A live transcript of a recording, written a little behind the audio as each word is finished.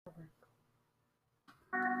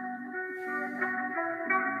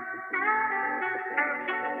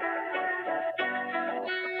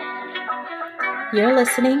You're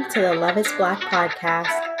listening to the Love is Black podcast,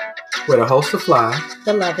 where the hosts are fly,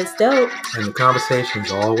 the love is dope, and the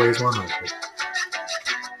conversation's always 100.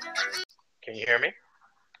 Can you hear me?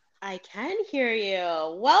 I can hear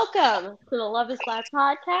you. Welcome to the Love is Black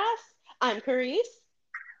podcast. I'm Carice.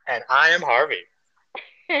 And I am Harvey.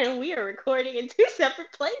 And we are recording in two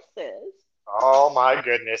separate places. Oh my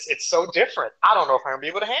goodness, it's so different. I don't know if I'm going to be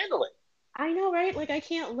able to handle it. I know, right? Like, I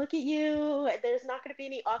can't look at you. There's not going to be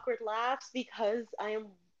any awkward laughs because I am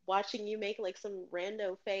watching you make like some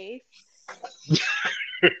rando face.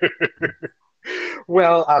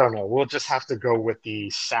 Well, I don't know. We'll just have to go with the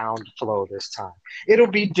sound flow this time. It'll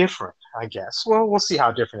be different, I guess. Well, we'll see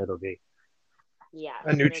how different it'll be. Yeah,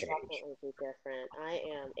 a new it'll change. definitely be different. I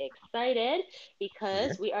am excited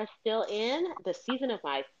because we are still in the season of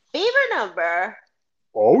my favorite number.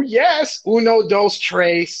 Oh, yes. Uno, dos,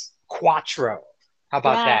 tres, cuatro. How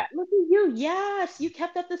about that? Look at you. Yes, you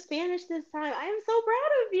kept up the Spanish this time. I am so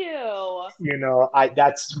proud of you. You know,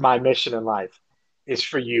 that's my mission in life, is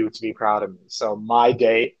for you to be proud of me. So my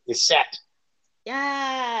day is set.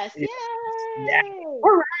 Yes. Yay. Yeah.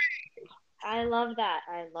 All right. I love that.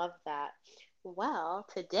 I love that. Well,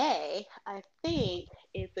 today I think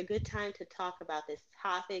it's a good time to talk about this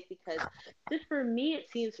topic because just for me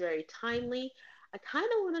it seems very timely. I kind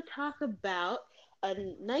of want to talk about a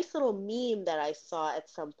nice little meme that I saw at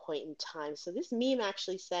some point in time. So this meme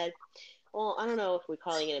actually said, well, I don't know if we're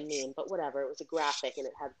calling it a meme, but whatever. It was a graphic and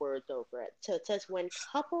it had words over it. So it says, when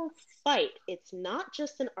couples fight, it's not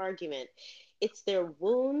just an argument, it's their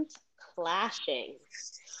wounds clashing.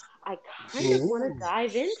 I kind of want to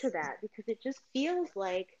dive into that because it just feels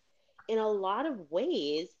like, in a lot of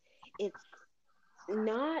ways, it's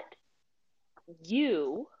not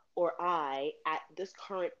you or I at this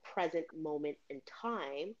current present moment in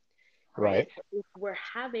time, right? So if we're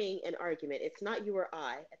having an argument, it's not you or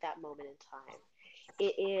I at that moment in time.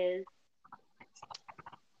 It is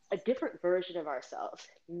a different version of ourselves,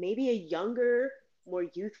 maybe a younger, more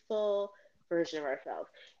youthful version of ourselves,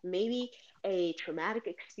 maybe a traumatic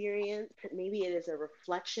experience, maybe it is a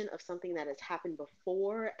reflection of something that has happened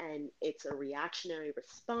before and it's a reactionary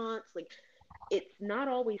response. Like, it's not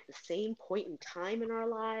always the same point in time in our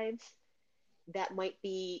lives that might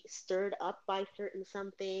be stirred up by certain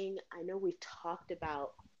something. I know we've talked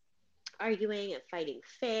about arguing and fighting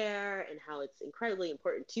fair and how it's incredibly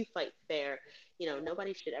important to fight fair. You know,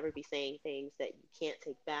 nobody should ever be saying things that you can't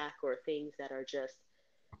take back or things that are just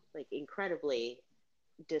like incredibly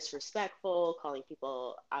disrespectful, calling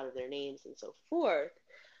people out of their names and so forth.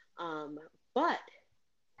 But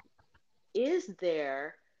is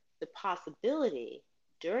there the possibility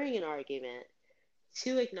during an argument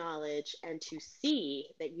to acknowledge and to see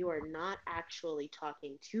that you are not actually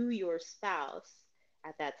talking to your spouse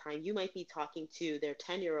at that time? You might be talking to their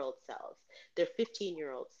 10-year-old selves, their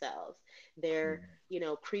 15-year-old selves, their,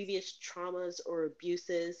 previous traumas or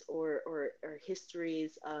abuses or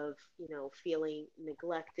histories of, feeling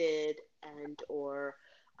neglected and or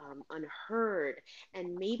unheard.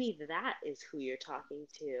 And maybe that is who you're talking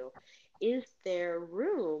to. Is there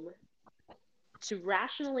room to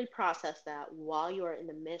rationally process that while you are in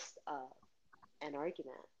the midst of an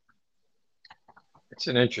argument? It's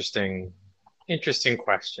an interesting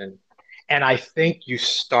question. And I think you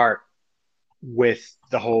start with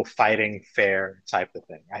the whole fighting fair type of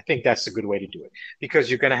thing. I think that's a good way to do it because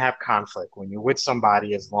you're going to have conflict when you're with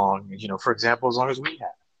somebody as long as, for example, as long as we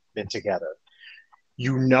have been together.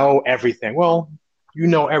 You know everything. Well, you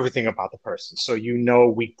know everything about the person. So you know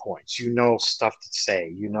weak points, you know stuff to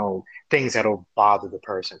say, you know things that'll bother the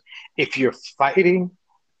person. If you're fighting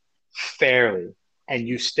fairly and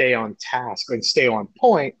you stay on task and stay on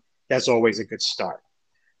point, that's always a good start.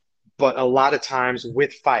 But a lot of times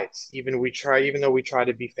with fights, even though we try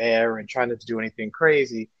to be fair and try not to do anything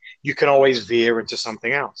crazy, you can always veer into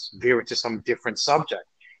something else, veer into some different subject.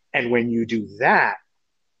 And when you do that,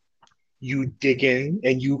 you dig in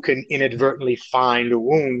and you can inadvertently find a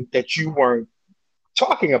wound that you weren't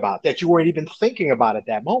talking about, that you weren't even thinking about at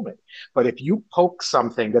that moment. But if you poke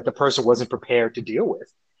something that the person wasn't prepared to deal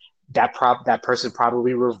with, that person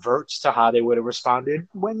probably reverts to how they would have responded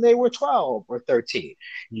when they were 12 or 13.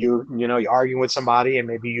 You're arguing with somebody and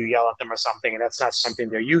maybe you yell at them or something, and that's not something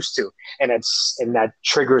they're used to. And that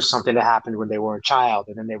triggers something that happened when they were a child,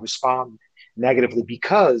 and then they respond negatively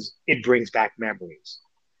because it brings back memories.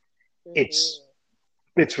 It's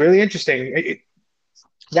really interesting.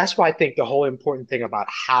 That's why I think the whole important thing about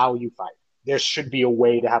how you fight, there should be a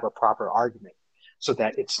way to have a proper argument so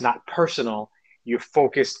that it's not personal you're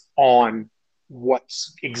focused on what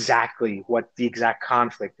the exact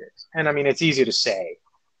conflict is. And I mean, it's easy to say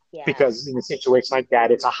Yes. because in a situation like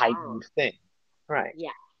that, it's a Wrong. heightened thing, right?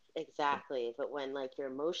 Yes, exactly. But when like your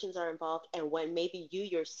emotions are involved and when maybe you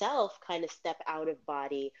yourself kind of step out of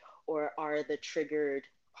body or are the triggered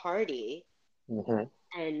party, Hmm.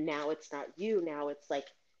 and now it's not you, now it's like,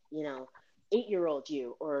 you know, 8-year-old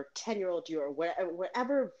you or 10-year-old you or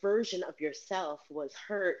whatever version of yourself was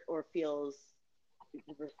hurt or feels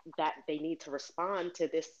that they need to respond to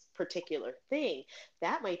this particular thing,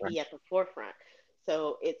 that might Right. be at the forefront.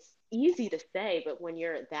 So it's easy to say, but when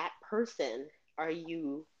you're that person, are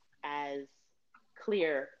you as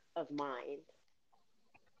clear of mind?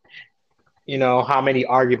 You know, how many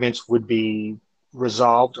arguments would be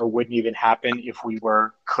resolved or wouldn't even happen if we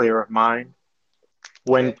were clear of mind?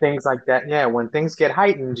 When True. things like that, yeah, when things get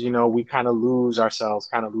heightened, you know, we kind of lose ourselves,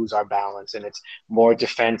 kind of lose our balance, and it's more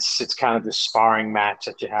defense. It's kind of the sparring match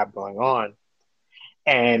that you have going on.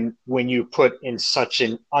 And when you put in such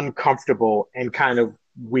an uncomfortable and kind of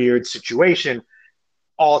weird situation,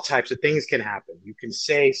 all types of things can happen. You can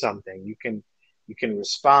say something, you can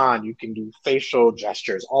respond, you can do facial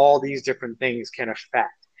gestures. All these different things can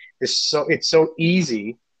affect. It's so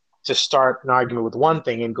easy to start an argument with one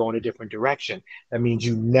thing and go in a different direction. That means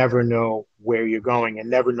you never know where you're going and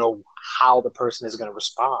never know how the person is going to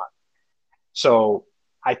respond. So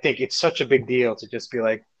I think it's such a big deal to just be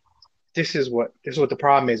like, this is what the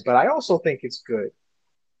problem is. But I also think it's good.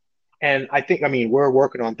 And I think, I mean, we're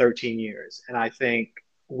working on 13 years, and I think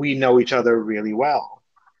we know each other really well.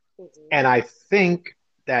 Hmm. And I think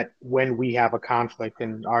that when we have a conflict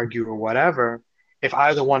and argue or whatever, if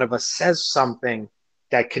either one of us says something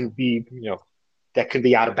that can be, that can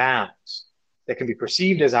be out of bounds, that can be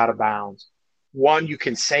perceived as out of bounds, one, you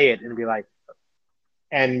can say it and be like,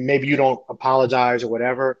 and maybe you don't apologize or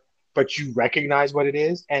whatever, but you recognize what it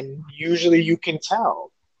is. And usually you can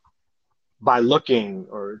tell by looking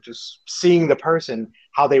or just seeing the person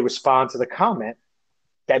how they respond to the comment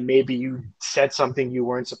that maybe you said something you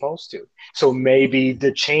weren't supposed to. So maybe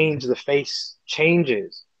the face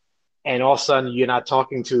changes, and all of a sudden you're not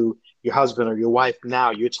talking to your husband or your wife now,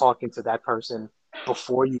 you're talking to that person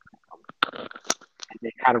before you, and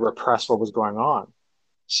they kind of repress what was going on.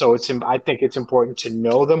 So I think it's important to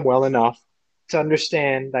know them well enough to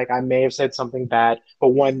understand, like, I may have said something bad, but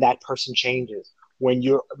when that person changes, when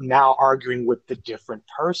you're now arguing with the different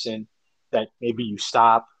person, that maybe you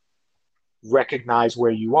stop, recognize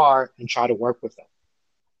where you are, and try to work with them.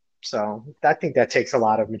 So I think that takes a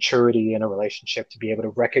lot of maturity in a relationship to be able to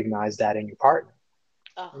recognize that in your partner.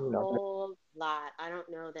 A You know, whole lot. I don't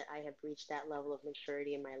know that I have reached that level of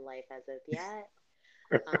maturity in my life as of yet,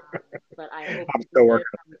 but I hope I'm to still be there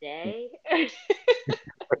working someday.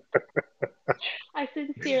 I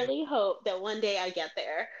sincerely hope that one day I get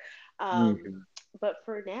there. on Um, it. but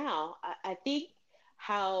for now, I think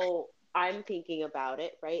how I'm thinking about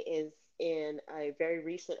it, right, is in a very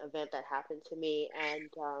recent event that happened to me. And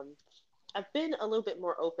I've been a little bit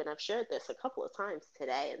more open. I've shared this a couple of times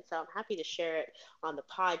today. And so I'm happy to share it on the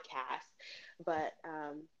podcast. But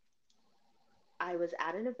I was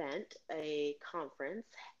at an event, a conference,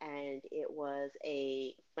 and it was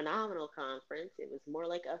a phenomenal conference. It was more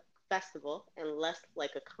like a festival and less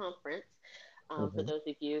like a conference. For Mhm, those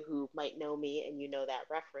of you who might know me and you know that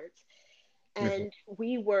reference. mhm, And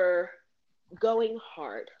we were going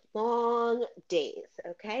hard, long days.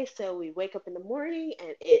 Okay, so we wake up in the morning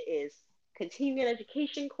and it is continuing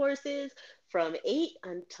education courses from 8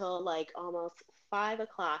 until like almost 5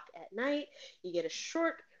 o'clock at night. You get a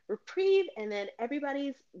short reprieve and then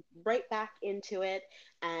everybody's right back into it,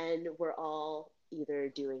 and we're all either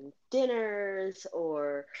doing dinners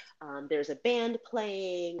or there's a band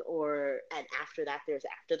playing, or and after that there's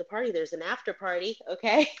after the party, there's an after party.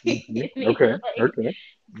 Okay. mhm. These Okay, are like okay.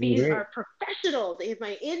 these Mhm, are professionals in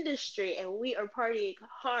my industry, and we are partying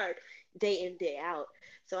hard day in, day out.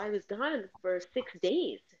 So I was gone for 6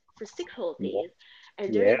 days, for 6 whole days.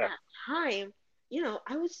 And during yeah, that time,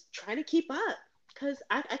 I was trying to keep up because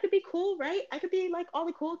I could be cool, right? I could be like all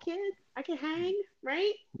the cool kids. I can hang,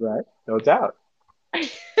 right? right. No doubt.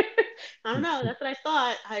 I don't know. That's what I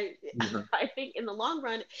thought. Mhm, I think in the long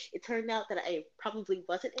run, it turned out that I probably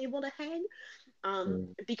wasn't able to hang,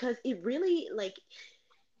 mhm, because it really like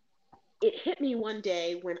it hit me one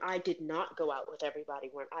day when I did not go out with everybody,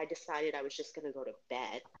 when I decided I was just going to go to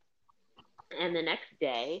bed. And the next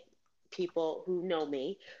day, people who know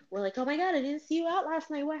me were like, "Oh my God, I didn't see you out last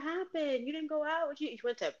night. What happened? You didn't go out? You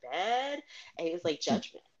went to bed?" And it was like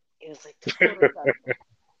judgment. It was like total judgment.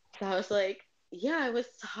 So I was like, yeah, I was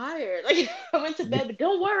tired. Like I went to bed, but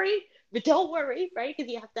don't worry, right?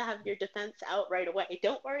 Because you have to have your defense out right away.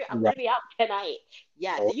 Don't worry, I'm Right. gonna be out tonight.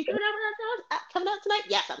 Yes, are you Okay. coming out tonight?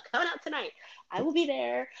 Yes, I'm coming out tonight. I will be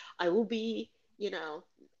there. I will be,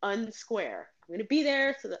 unsquare. I'm gonna be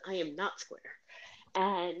there so that I am not square.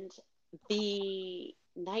 And the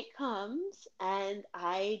night comes, and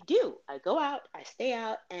I do. I go out. I stay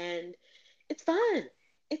out, and it's fun.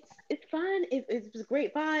 It's fun. It was a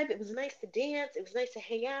great vibe. It was nice to dance. It was nice to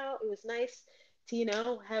hang out. It was nice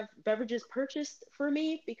to, have beverages purchased for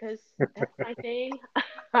me because that's my thing.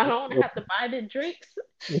 I don't have to buy the drinks.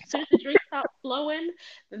 As soon as the drinks stop flowing,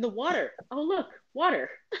 then the water. Oh look, water.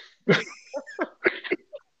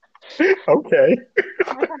 Okay.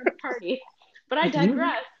 My kind of party. But I Mhm.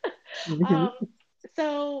 digress. Mhm. Um,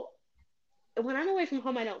 so when I'm away from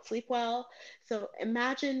home, I don't sleep well. So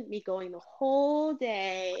imagine me going the whole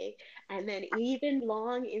day and then even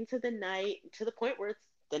long into the night to the point where it's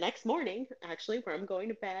the next morning, actually, where I'm going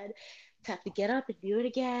to bed, to have to get up and do it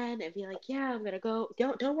again and be like, yeah, I'm gonna go.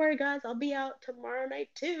 Don't worry, guys, I'll be out tomorrow night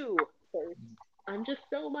too. 'Cause I'm just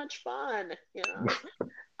so much fun.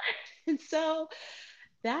 And so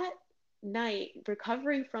that night,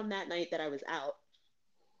 recovering from that night that I was out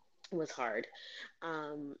was hard.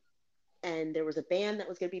 Um, and there was a band that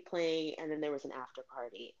was going to be playing, and then there was an after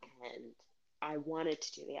party, and I wanted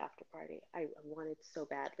to do the after party. I wanted so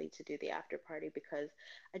badly to do the after party because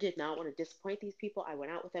I did not want to disappoint these people. I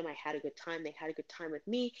went out with them. I had a good time. They had a good time with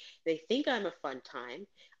me. They think I'm a fun time.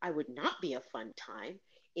 I would not be a fun time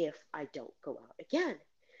if I don't go out again.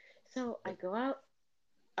 So I go out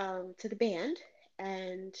to the band,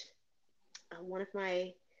 and one of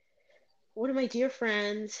my dear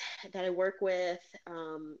friends that I work with,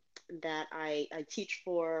 that I teach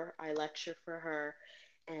for, I lecture for her,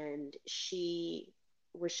 and she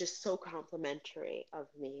was just so complimentary of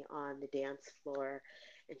me on the dance floor.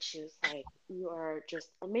 And she was like, "You are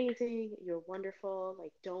just amazing. You're wonderful.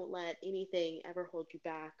 Like, don't let anything ever hold you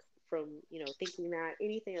back from, thinking that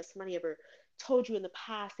anything that somebody ever told you in the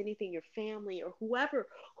past, anything your family or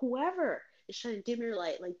whoever is trying to dim your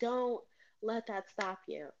light, like, don't let that stop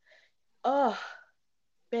you." Oh,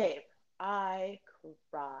 babe, I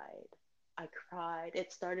cried. I cried.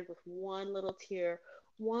 It started with one little tear,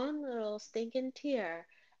 one little stinking tear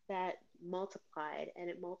that multiplied, and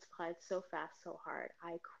it multiplied so fast, so hard.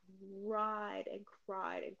 I cried and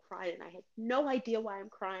cried and cried, and I had no idea why I'm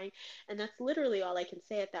crying. And that's literally all I can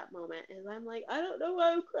say at that moment is I'm like, I don't know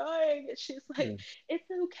why I'm crying. And she's like, it's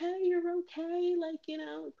okay, you're okay. Like,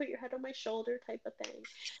 put your head on my shoulder type of thing.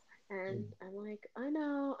 And I'm like, I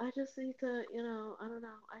know, I just need to, I don't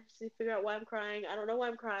know. I just need to figure out why I'm crying. I don't know why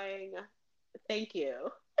I'm crying. Thank you.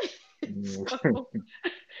 Mhm. so,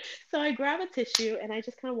 so I grab a tissue and I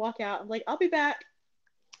just kind of walk out. I'm like, I'll be back.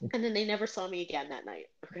 And then they never saw me again that night.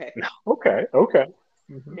 Okay. Okay. Okay.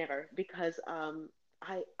 Mhm. Never. Because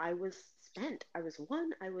I was spent. I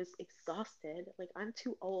was exhausted. Like I'm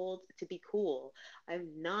too old to be cool. I'm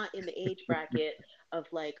not in the age bracket of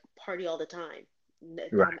like party all the time. I'm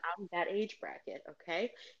Right. out of that age bracket,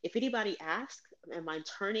 okay? If anybody asks, am I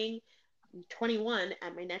turning 21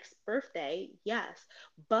 at my next birthday? Yes.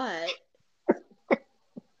 But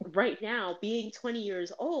right now, being 20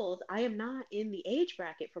 years old, I am not in the age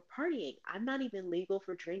bracket for partying. I'm not even legal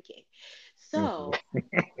for drinking. Mhm. So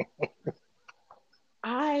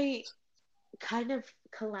I kind of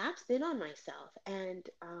collapsed in on myself, and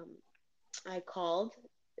I called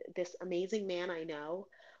this amazing man I know.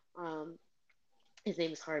 Um, his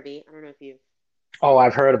name is Harvey. I don't know if Oh,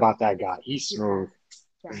 I've heard about that guy. He's yeah, smooth,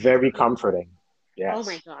 yeah, he's very amazing. comforting. Oh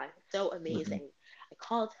my Yes. God, so Hmm. amazing. I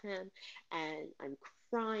called him, and I'm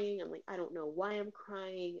crying. I'm like, I don't know why I'm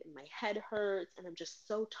crying, and my head hurts, and I'm just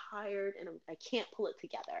so tired, and I can't pull it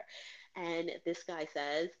together. And this guy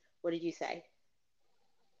says, "What did you say?"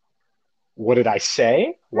 What did I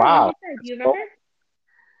say? Yeah, what did Wow. you say? Do That's you remember?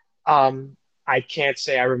 cool. Um, I can't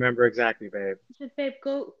say I remember exactly, babe. He said, "Babe,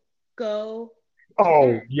 go to Oh,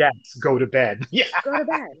 bed. yes, go to bed. Yeah. Go to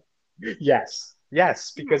bed." Yes.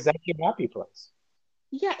 Yes, Yeah. because that's your happy place.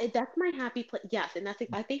 Yeah, that's my happy place. Yes, and I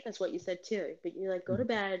think that's what you said too. But you're like, go to Mhm.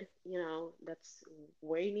 bed. That's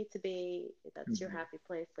where you need to be. That's your Mhm. happy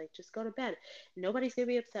place. Like, just go to bed. Nobody's gonna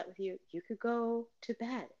be upset with you. You could go to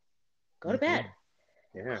bed. Go to bed. Mhm.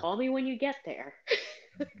 Yeah. Call me when you get there.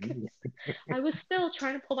 Mhm. 'Cause I was still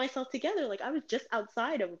trying to pull myself together. Like I was just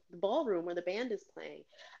outside of the ballroom where the band is playing.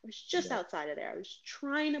 I was just Yeah. outside of there. I was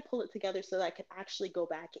trying to pull it together so that I could actually go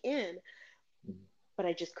back in, Mhm. but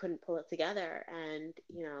I just couldn't pull it together. And,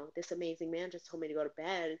 this amazing man just told me to go to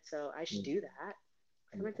bed, so I should do that.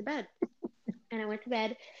 I went to bed. And I went to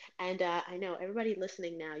bed, and I know everybody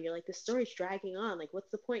listening now, you're like, the story's dragging on. Like,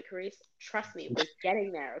 what's the point, Carice? Trust me, we're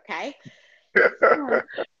getting there, okay? So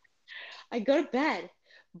I go to bed,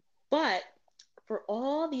 but for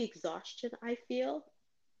all the exhaustion I feel,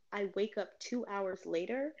 I wake up 2 hours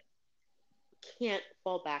later, can't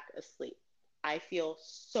fall back asleep. I feel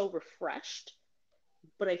so refreshed,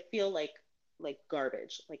 but I feel like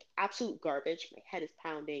garbage, like absolute garbage. My head is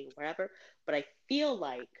pounding, whatever. But I feel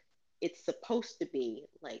like it's supposed to be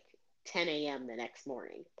like 10 a.m. the next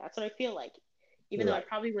morning. That's what I feel like. Even though I Right.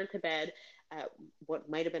 probably went to bed at what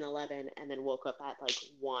might have been 11 and then woke up at like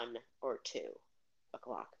 1 or 2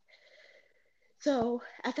 o'clock. So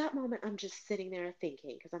at that moment, I'm just sitting there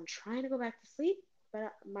thinking because I'm trying to go back to sleep,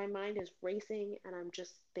 but my mind is racing and I'm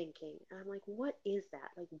just thinking. And I'm like, what is that?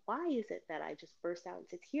 Like, why is it that I just burst out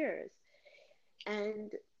into tears?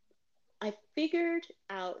 And I figured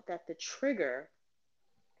out that the trigger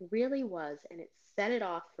really was, and it set it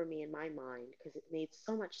off for me in my mind because it made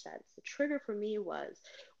so much sense. The trigger for me was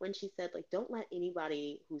when she said, like, don't let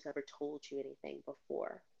anybody who's ever told you anything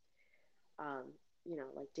before, um,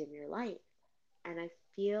 like dim your light. And I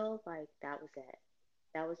feel like that was it.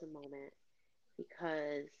 That was a moment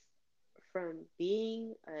because from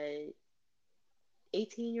being a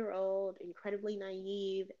 18-year-old, incredibly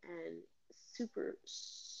naive and super,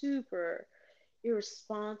 super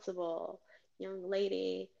irresponsible young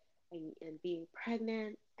lady and being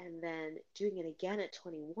pregnant and then doing it again at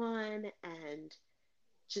 21 and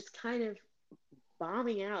just kind of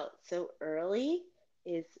bombing out so early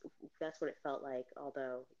is that's what it felt like.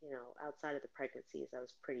 Although, outside of the pregnancies, I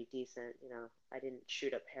was pretty decent. I didn't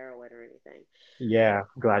shoot up heroin or anything. Yeah,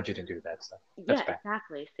 glad you didn't do that stuff. That's Yeah, bad.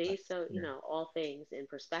 exactly. See, so, Yeah. all things in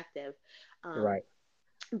perspective. Um, Right.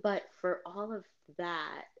 but for all of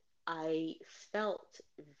that, I felt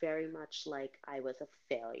very much like I was a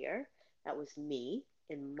failure. That was me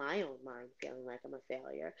in my own mind feeling like I'm a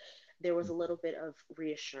failure. There was a little bit of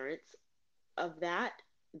reassurance of that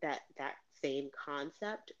same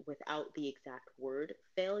concept without the exact word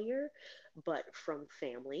failure, but from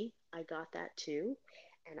family I got that too.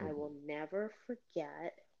 And I Mhm. will never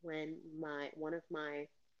forget when my one of my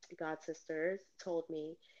god sisters told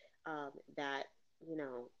me that you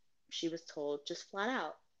know she was told just flat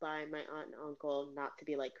out by my aunt and uncle not to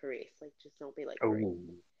be like Carice, like just don't be like Carice.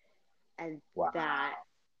 Oh, And that wow.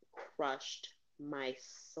 crushed my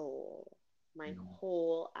soul, my Mm.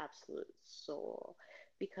 whole absolute soul.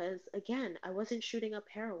 Because again, I wasn't shooting up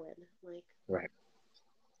heroin. Like, Right.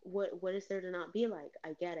 what is there to not be like?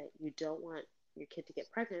 I get it. You don't want your kid to get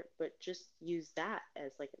pregnant, but just use that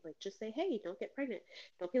as like just say, hey, don't get pregnant.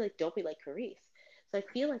 Don't be like Carice. So I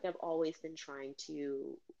feel like I've always been trying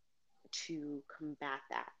to combat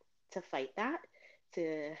that, to fight that,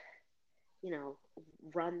 to you know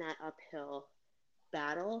run that uphill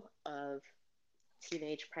battle of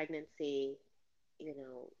teenage pregnancy, you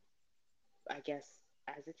know, I guess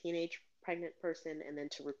as a teenage pregnant person, and then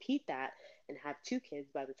to repeat that and have two kids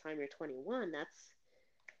by the time you're 21,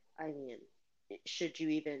 I mean, should you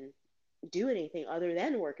even do anything other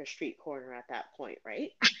than work a street corner at that point,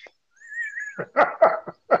 right?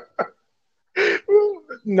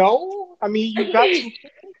 No, I mean you got to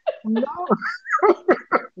no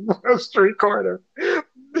street corner.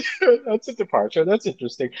 That's a departure. That's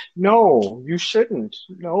interesting. No, you shouldn't.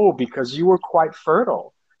 No, because you were quite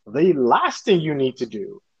fertile. The last thing you need to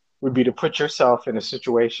do would be to put yourself in a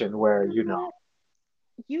situation where You know what?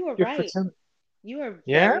 You are you're right. fertility. You are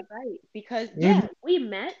Yeah. very right. Because, Hmm. yeah, we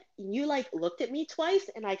met, and you like looked at me twice,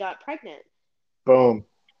 and I got pregnant. Boom.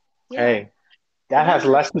 Yeah. Hey, And that then has on a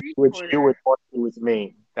less to do street with you and corner. more to do with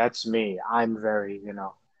me. That's me. I'm very,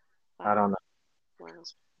 I Wow. don't know. Wow.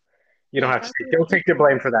 You Yeah, don't if have I to was take, on a don't street take the corner,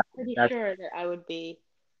 blame for I'm that. pretty That's sure that I would be,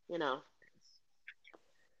 you know,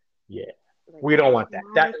 yeah. like We don't trying to want that.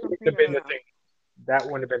 That smile or wouldn't something. have I been don't the know. thing. That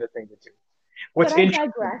wouldn't have been the thing to do. But What's I interesting?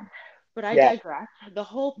 digress. But I Yeah. digress. The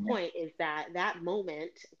whole Yeah. point is that that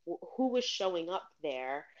moment, who was showing up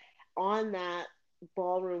there on that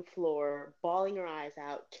ballroom floor, bawling her eyes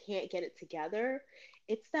out, can't get it together.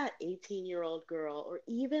 It's that 18-year-old girl or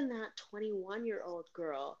even that 21-year-old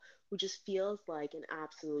girl who just feels like an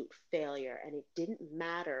absolute failure. And it didn't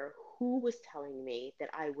matter who was telling me that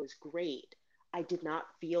I was great. I did not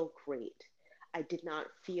feel great. I did not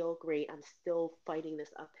feel great. I'm still fighting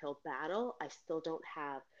this uphill battle. I still don't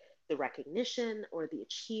have the recognition or the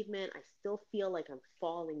achievement. I still feel like I'm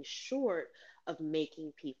falling short of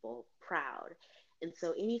making people proud. And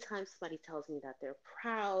so anytime somebody tells me that they're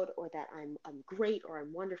proud or that I'm great or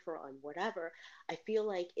I'm wonderful or I'm whatever, I feel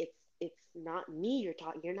like it's not me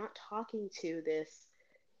you're not talking to this,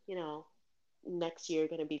 you know, next year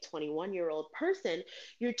going to be 21-year-old person,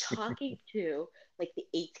 you're talking to like the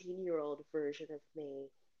 18-year-old version of me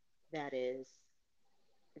that is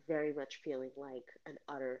very much feeling like an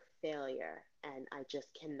utter failure, and I just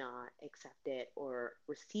cannot accept it or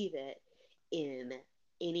receive it in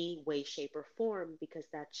any way, shape, or form, because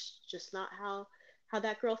that's just not how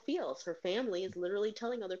that girl feels. Her family is literally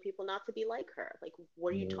telling other people not to be like her. Like,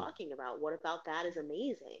 what are you Mm, talking about? What about that is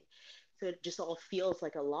amazing? So it just all feels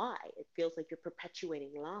like a lie. It feels like you're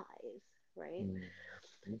perpetuating lies, right?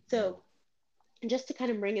 mm, So just to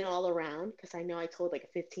kind of bring it all around, because I know I told like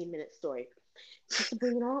a 15-minute story, just to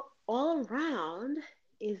bring it all around,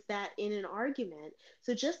 is that in an argument,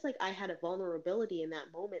 so just like I had a vulnerability in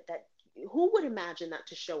that moment, that who would imagine that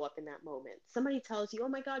to show up in that moment? Somebody tells you, oh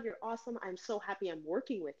my God, you're awesome, I'm so happy I'm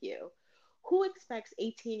working with you. Who expects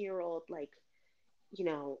 18-year-old, like, you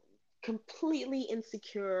know, completely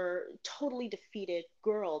insecure, totally defeated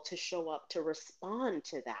girl to show up to respond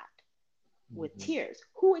to that with mhm. tears?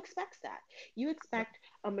 Who expects that? You expect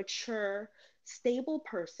a mature, stable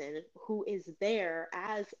person who is there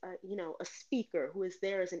as a speaker, who is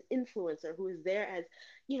there as an influencer, who is there as,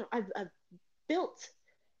 I've built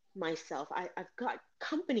myself. I've got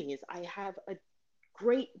companies. I have a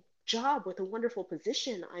great job with a wonderful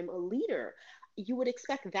position. I'm a leader. You would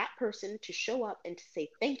expect that person to show up and to say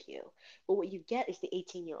thank you. But what you get is the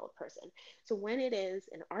 18-year-old person. So when it is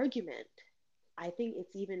an argument, I think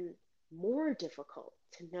it's even more difficult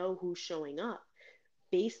to know who's showing up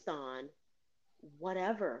based on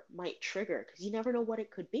whatever might trigger, because you never know what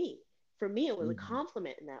it could be. For me, it was a Mhm.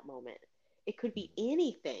 compliment in that moment. It could be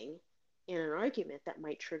anything in an argument that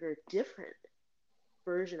might trigger a different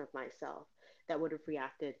version of myself that would have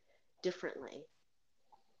reacted differently.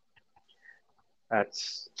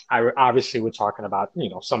 That's I obviously we're talking about,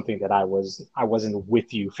 something that I wasn't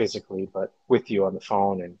with you physically, but with you on the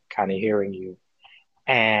phone and kind of hearing you.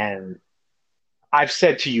 And I've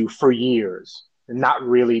said to you for years, not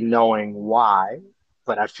really knowing why,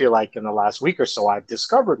 but I feel like in the last week or so I've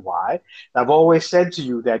discovered why. I've always said to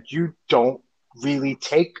you that you don't really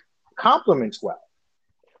take compliments well.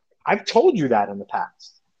 I've told you that in the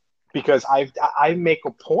past because I make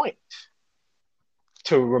a point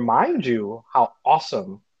to remind you how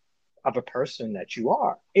awesome of a person that you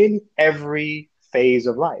are in every phase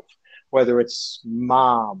of life, whether it's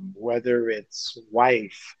mom, whether it's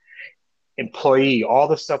wife, employee, all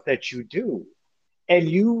the stuff that you do.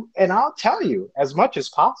 And I'll tell you as much as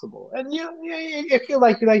possible. And if you're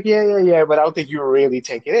like, yeah, but I don't think you really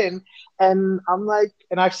take it in. And I'm like,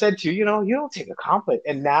 and I've said to you, you don't take a compliment.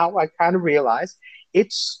 And now I kind of realize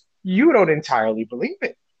it's you don't entirely believe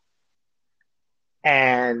it.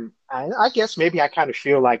 And I guess maybe I kind of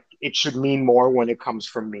feel like it should mean more when it comes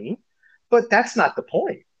from me, but that's not the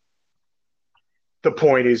point. The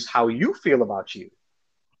point is how you feel about you.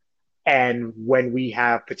 And when we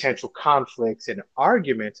have potential conflicts and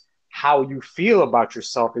arguments, how you feel about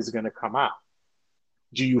yourself is going to come out.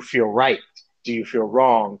 Do you feel right? Do you feel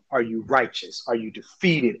wrong? Are you righteous? Are you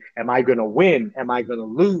defeated? Am I going to win? Am I going to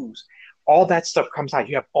lose? All that stuff comes out.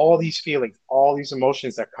 You have all these feelings, all these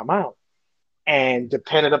emotions that come out. And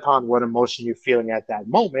depending upon what emotion you're feeling at that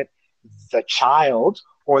moment, the child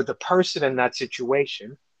or the person in that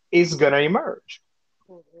situation is going to emerge.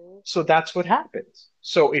 Mm-hmm. So that's what happens.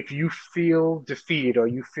 So if you feel defeated or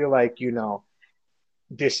you feel like,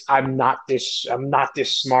 I'm not this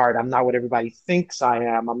smart, I'm not what everybody thinks I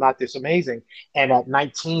am, I'm not this amazing. And at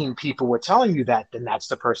 19, people were telling you that, then that's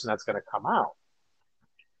the person that's going to come out.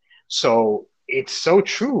 So it's so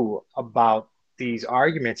true about these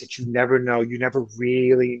arguments that you never know, you never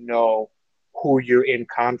really know who you're in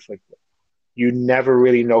conflict with. You never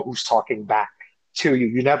really know who's talking back to you.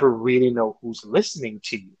 You never really know who's listening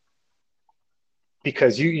to you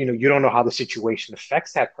because you don't know how the situation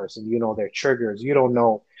affects that person. You know their triggers. You don't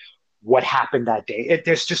know what happened that day.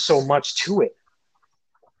 There's just so much to it.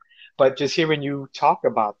 But just hearing you talk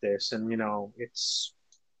about this, and it's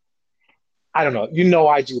I don't know.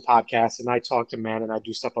 I do podcasts and I talk to men and I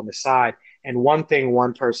do stuff on the side. And one thing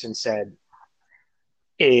one person said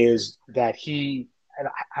is that and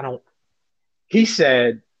I don't. He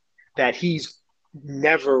said that he's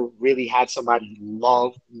never really had somebody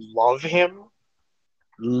love him.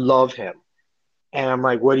 And I'm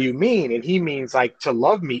like, what do you mean? And he means like to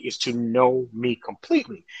love me is to know me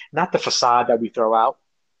completely, not the facade that we throw out,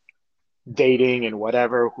 dating and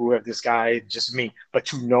whatever, whoever this guy, just me, but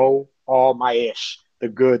to know all my ish, the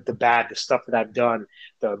good, the bad, the stuff that I've done,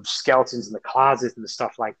 the skeletons in the closet and the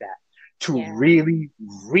stuff like that, to Yeah. really,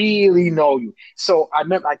 really know you. So I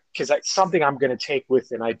meant like, because it's something I'm going to take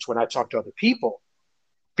with, and when I talk to other people,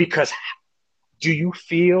 because do you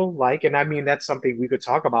feel like, and I mean, that's something we could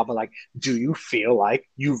talk about, but like, do you feel like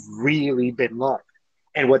you've really been loved?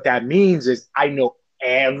 And what that means is I know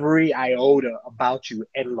every iota about you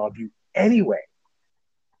and love you anyway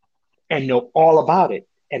and know all about it.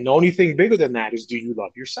 And the only thing bigger than that is, do you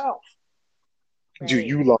love yourself? Do Right.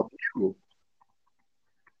 you love you?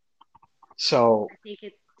 So I think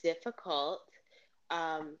it's difficult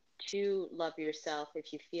to love yourself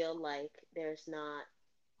if you feel like there's not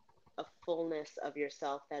a fullness of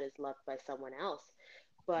yourself that is loved by someone else.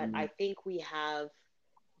 But I think we have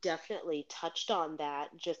definitely touched on that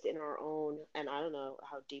just in our own, and I don't know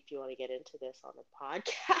how deep you want to get into this on the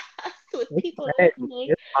podcast with people hey, listening,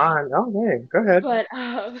 it's fine. Oh, hey, go ahead. but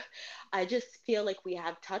I just feel like we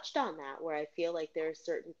have touched on that where I feel like there are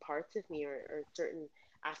certain parts of me or certain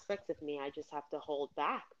aspects of me I just have to hold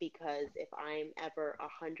back because if I'm ever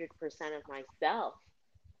 100% of myself,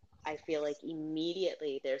 I feel like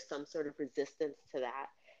immediately there's some sort of resistance to that.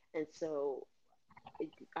 And so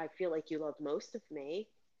I feel like you love most of me.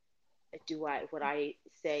 Would I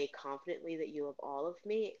say confidently that you love all of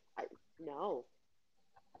me? No,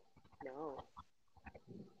 no.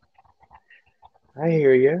 I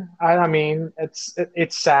hear you. I mean,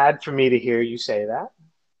 it's sad for me to hear you say that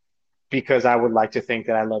because I would like to think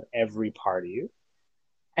that I love every part of you.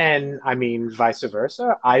 And I mean, vice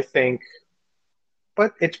versa. I think,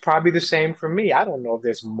 but it's probably the same for me. I don't know if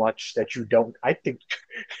there's much that you don't. I think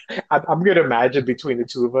I'm going to imagine between the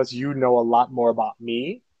two of us, you know a lot more about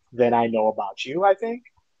me than I know about you, I think.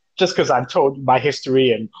 Just because I've told my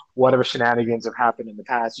history and whatever shenanigans have happened in the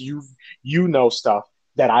past, you know stuff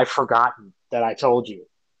that I've forgotten that I told you.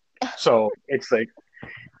 So it's like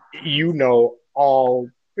you know all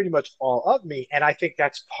pretty much all of me. And I think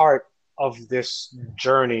that's part of this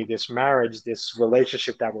journey, this marriage, this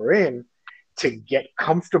relationship that we're in to get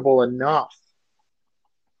comfortable enough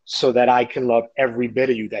so that I can love every bit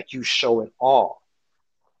of you, that you show it all,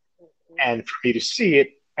 Mhm. and for me to see it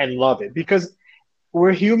and love it. Because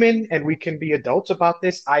we're human and we can be adults about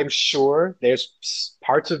this. I'm sure there's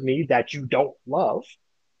parts of me that you don't love.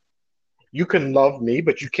 You can love me,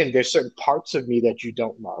 but there's certain parts of me that you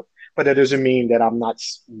don't love. But that doesn't mean that I'm not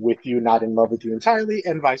with you, not in love with you entirely,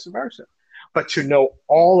 and vice versa. But to know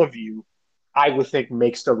all of you, I would think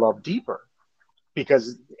makes the love deeper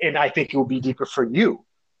and I think it will be deeper for you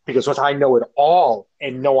because once I know it all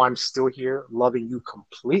and know I'm still here loving you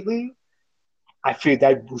completely, I feel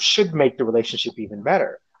that should make the relationship even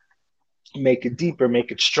better, make it deeper,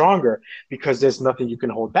 make it stronger because there's nothing you can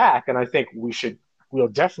hold back. And I think we'll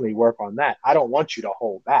definitely work on that. I don't want you to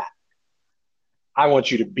hold back. I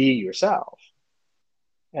want you to be yourself.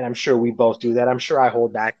 And I'm sure we both do that. I'm sure I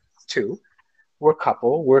hold back too. We're a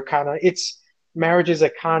couple. Marriage is a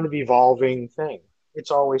kind of evolving thing.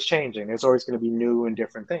 It's always changing. There's always going to be new and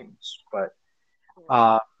different things. But Yeah.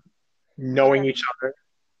 uh, I knowing each definitely, other,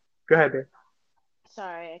 go ahead, babe.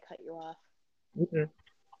 sorry, I cut you off. Mm-mm.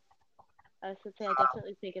 I was gonna say, I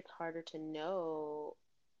definitely think it's harder to know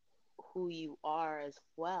who you are as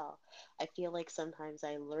well. I feel like sometimes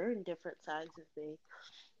I learn different sides of me,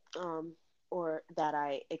 um, or that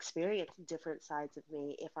I experience different sides of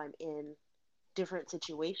me if I'm in different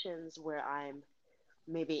situations where I'm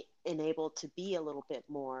maybe enabled to be a little bit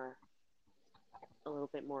more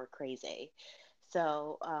crazy.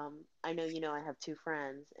 So I know I have two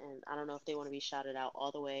friends, and I don't know if they want to be shouted out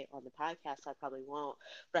all the way on the podcast. I probably won't,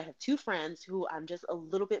 but I have two friends who I'm just a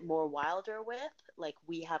little bit more wilder with. Like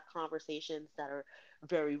we have conversations that are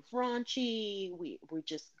very raunchy. We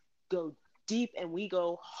just go deep and we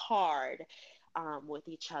go hard with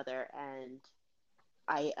each other, and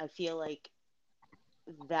I feel like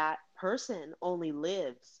that person only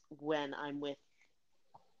lives when I'm with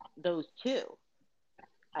those two.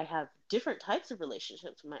 I have different types of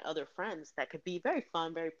relationships with my other friends that could be very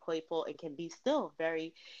fun, very playful, and can be still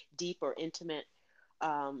very deep or intimate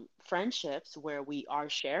friendships where we are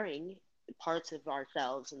sharing parts of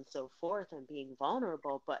ourselves and so forth and being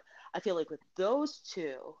vulnerable. But I feel like with those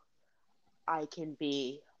two, I can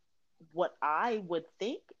be what I would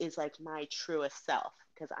think is like my truest self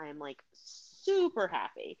because I am like super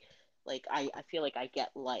happy. Like I feel like I get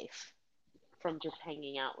life from just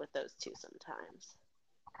hanging out with those two sometimes.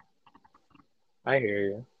 I hear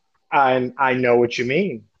you. And I know what you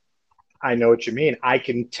mean. I know what you mean. I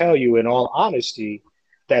can tell you in all honesty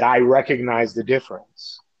that I recognize the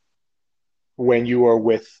difference when you are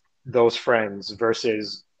with those friends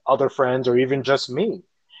versus other friends or even just me.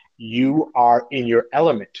 You are in your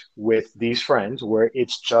element with these friends where you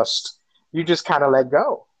just kind of let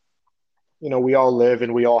go. We all live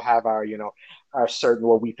and we all have our certain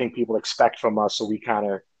what we think people expect from us. So we kind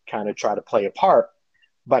of try to play a part.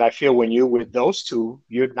 But I feel when you're with those two,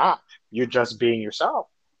 you're not. You're just being yourself.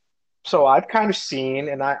 So I've kind of seen,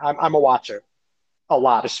 and I'm a watcher a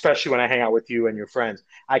lot, especially when I hang out with you and your friends.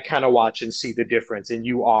 I kind of watch and see the difference, and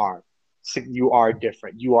you are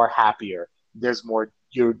different. You are happier. There's more.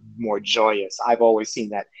 You're more joyous. I've always seen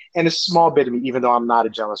that, and a small bit of me, even though I'm not a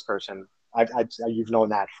jealous person. You've known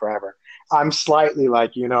that forever. I'm slightly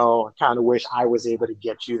like, I kind of wish I was able to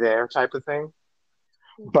get you there type of thing.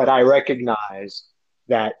 But Hmm. I recognize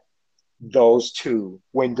that those two,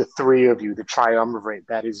 when the three of you, the triumvirate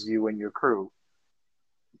that is you and your crew,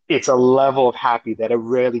 it's a level of happy that I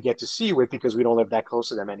rarely get to see with because we don't live that close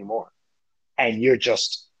to them anymore. And you're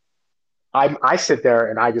just, I sit there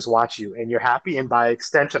and I just watch you and you're happy. And by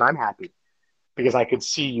extension, I'm happy because I could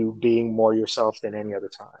see you being more yourself than any other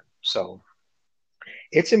time. So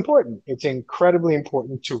it's important. It's incredibly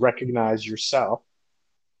important to recognize yourself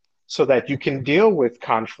so that you can deal with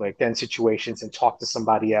conflict and situations and talk to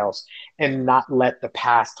somebody else and not let the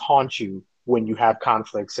past haunt you when you have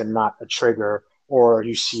conflicts and not a trigger or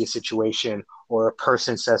you see a situation or a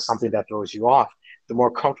person says something that throws you off. The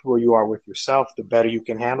more comfortable you are with yourself, the better you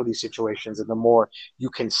can handle these situations and the more you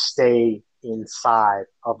can stay inside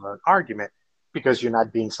of an argument because you're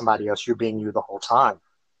not being somebody else, you're being you the whole time.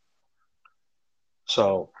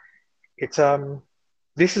 So it's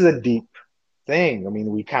this is a deep thing. I mean,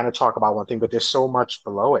 we kind of talk about one thing, but there's so much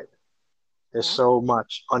below it. There's Yeah. so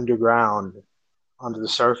much underground, under the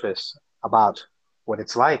surface about what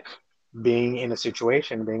it's like being in a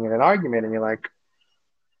situation, being in an argument, and you're like,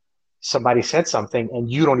 somebody said something, and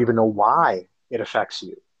you don't even know why it affects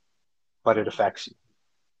you, but it affects you.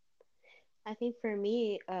 I think for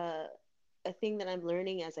me, a thing that I'm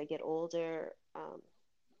learning as I get older,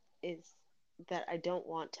 is that I don't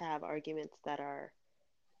want to have arguments that are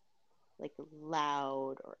like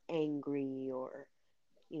loud or angry or,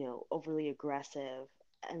 overly aggressive.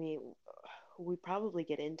 I mean, we probably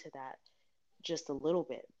get into that just a little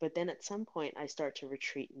bit, but then at some point I start to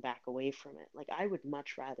retreat and back away from it. Like, I would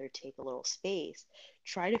much rather take a little space,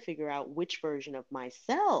 try to figure out which version of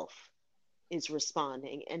myself is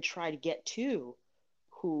responding and try to get to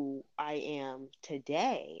who I am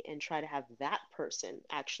today and try to have that person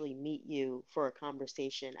actually meet you for a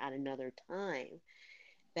conversation at another time.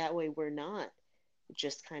 That way, we're not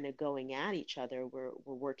just kind of going at each other, we're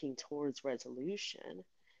working towards resolution.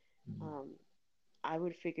 Um, I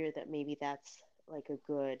would figure that maybe that's like a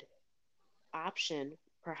good option,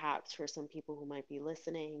 perhaps, for some people who might be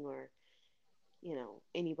listening, or,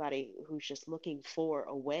 anybody who's just looking for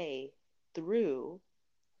a way through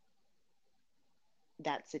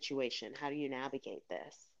that situation. How do you navigate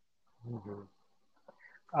this? Mhm.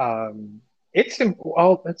 Um,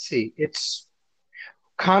 well, let's see. It's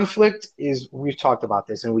conflict is, we've talked about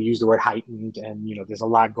this and we use the word heightened and, there's a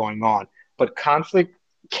lot going on, but conflict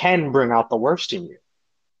can bring out the worst in you.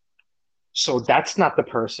 So that's not the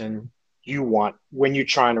person you want when you're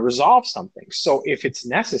trying to resolve something. So if it's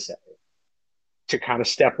necessary to kind of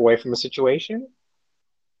step away from a situation,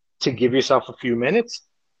 to give yourself a few minutes,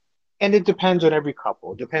 and it depends on every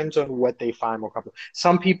couple. It depends on what they find more comfortable.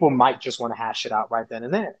 Some people might just want to hash it out right then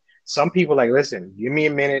and there. Some people like, listen, give me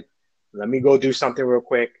a minute, let me go do something real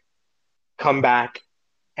quick, come back,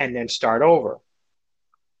 and then start over.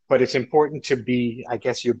 But it's important to be, I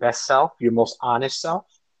guess, your best self, your most honest self,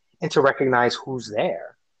 and to recognize who's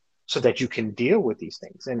there so that you can deal with these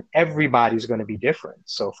things. And everybody's going to be different.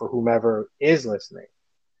 So for whomever is listening,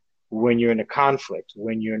 when you're in a conflict,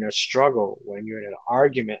 when you're in a struggle, when you're in an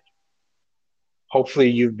argument, hopefully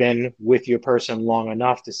you've been with your person long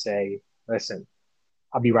enough to say, listen,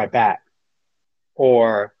 I'll be right back.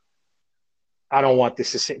 Or I don't want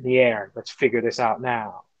this to sit in the air. Let's figure this out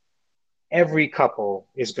now. Every couple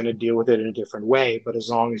is going to deal with it in a different way, but as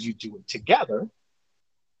long as you do it together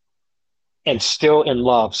and still in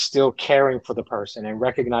love, still caring for the person and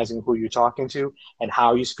recognizing who you're talking to and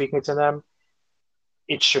how you're speaking to them,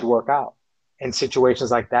 it should work out. And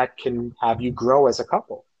situations like that can have you grow as a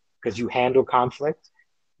couple because you handle conflict,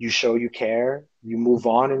 you show you care, you move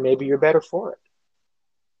on, and maybe you're better for it.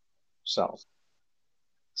 So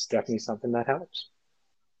it's definitely something that helps.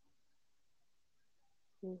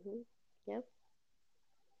 Hmm. Yep.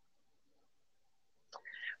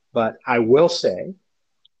 But I will say,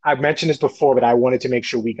 I've mentioned this before, but I wanted to make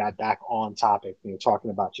sure we got back on topic,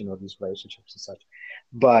 talking about, these relationships and such.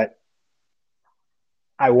 But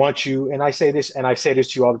I want you, and I say this, and I say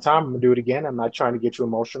this to you all the time. I'm gonna do it again. I'm not trying to get you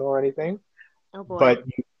emotional or anything, Oh boy. but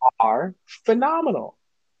you are phenomenal.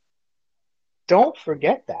 Don't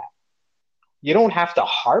forget that. You don't have to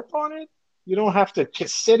harp on it. You don't have to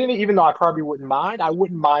just sit in it, even though I probably wouldn't mind. I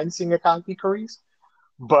wouldn't mind seeing a Conky Carice,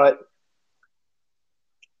 but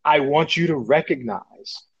I want you to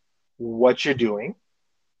recognize what you're doing,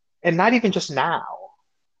 and not even just now.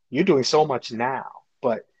 You're doing so much now,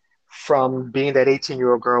 but from being that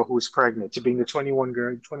 18-year-old girl who's pregnant to being the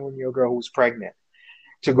 21-year-old girl who's pregnant,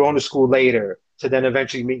 to going to school later, to then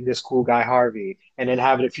eventually meeting this cool guy Harvey, and then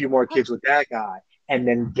having a few more kids with that guy, and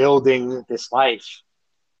then building this life.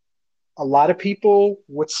 A lot of people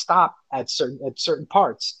would stop at certain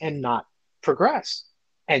parts and not progress.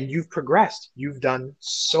 And you've progressed. You've done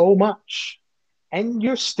so much. And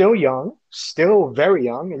you're still young, still very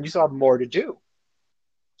young, and you still have more to do.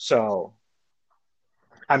 So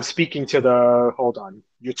I'm speaking to the, hold on,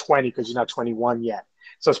 you're 20 because you're not 21 yet.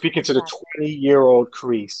 So speaking to the 20-year-old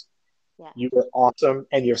Carice, you are awesome,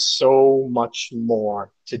 and you have so much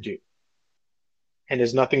more to do. And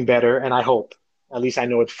there's nothing better, and I hope, at least I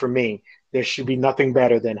know it for me, there should be nothing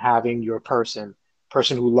better than having your person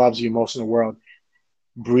who loves you most in the world,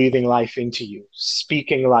 breathing life into you,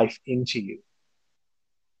 speaking life into you.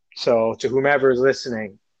 So to whomever is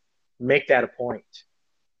listening, make that a point.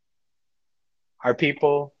 Our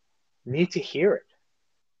people need to hear it.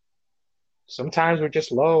 Sometimes we're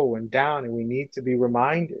just low and down and we need to be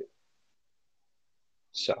reminded.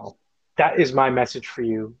 So that is my message for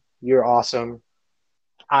you. You're awesome.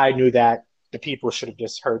 I knew that. The people should have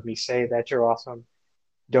just heard me say that you're awesome.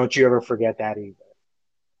 Don't you ever forget that either.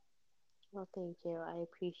 Well, thank you. I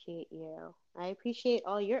appreciate you. I appreciate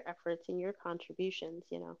all your efforts and your contributions.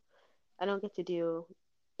 You know, I don't get to do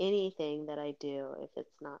anything that I do if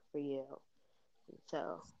it's not for you.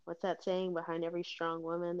 So, what's that saying? Behind every strong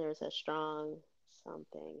woman, there's a strong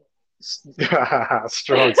something.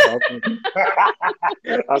 Strong something.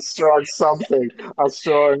 A strong something. A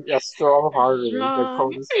strong Harvey.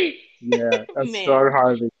 Yeah, a man. strong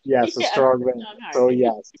Harvey. Yes, a strong man. So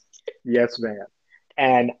yes, man.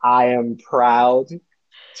 And I am proud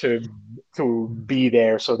to be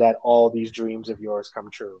there so that all these dreams of yours come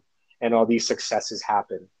true and all these successes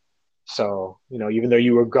happen. So, even though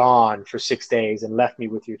you were gone for 6 days and left me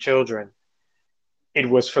with your children, it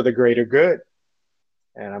was for the greater good.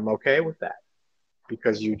 And I'm okay with that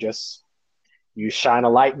because you shine a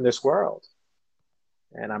light in this world.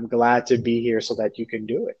 And I'm glad to be here so that you can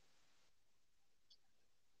do it.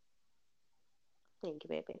 Thank you,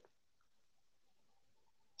 baby.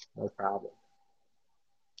 No problem.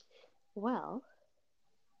 Well,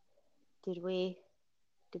 did we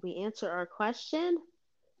answer our question,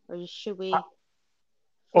 or should we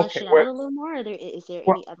flesh it out a little more? Is there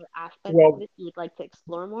any other aspect of this you'd like to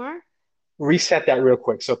explore more? Reset that real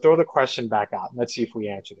quick. So throw the question back out. Let's see if we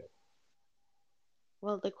answered it.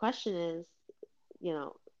 Well, the question is,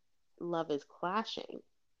 love is clashing.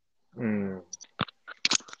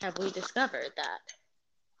 Have we discovered that?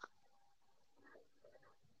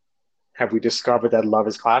 Have we discovered that love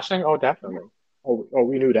is clashing? Oh, definitely. Oh,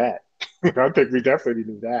 we knew that. I think we definitely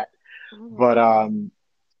knew that. Okay. But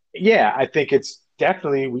yeah, I think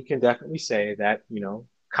we can definitely say that,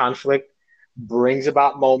 conflict brings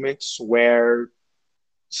about moments where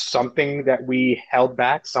something that we held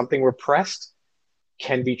back, something repressed,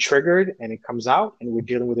 can be triggered and it comes out and we're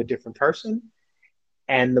dealing with a different person.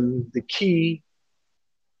 And the key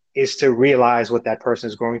is to realize what that person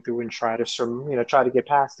is going through and try to get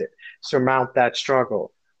past it, surmount that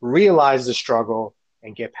struggle, realize the struggle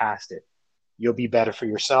and get past it. You'll be better for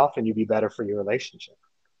yourself and you'll be better for your relationship.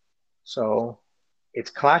 So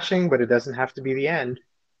it's clashing, but it doesn't have to be the end.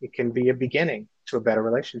 It can be a beginning to a better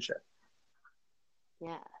relationship.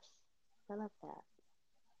 Yes. I love that.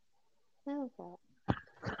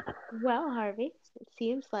 Well, Harvey, it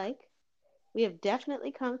seems like we have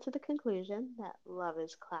definitely come to the conclusion that love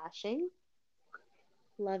is clashing.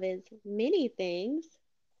 Love is many things.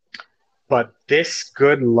 But this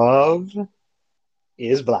good love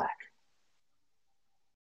is black.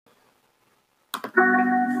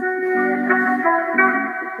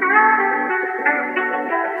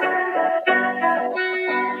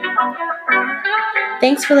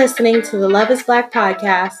 Thanks for listening to the Love is Black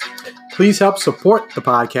podcast. Please help support the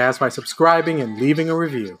podcast by subscribing and leaving a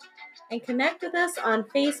review. And connect with us on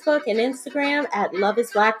Facebook and Instagram at Love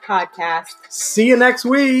is Black Podcast. See you next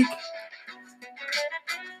week.